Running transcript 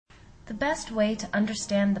The best way to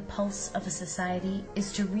understand the pulse of a society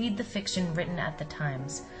is to read the fiction written at the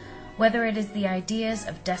times, whether it is the ideas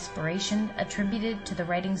of desperation attributed to the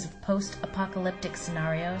writings of post-apocalyptic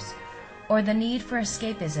scenarios, or the need for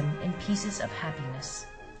escapism in pieces of happiness.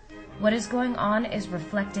 What is going on is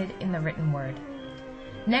reflected in the written word.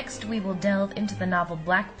 Next, we will delve into the novel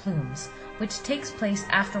Black Plumes, which takes place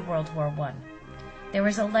after World War I. There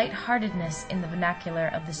is a light-heartedness in the vernacular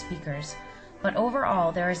of the speakers, but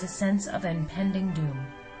overall there is a sense of impending doom.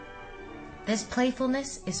 This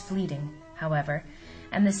playfulness is fleeting, however,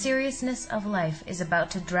 and the seriousness of life is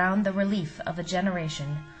about to drown the relief of a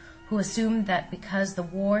generation who assume that because the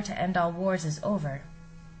war to end all wars is over,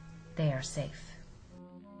 they are safe.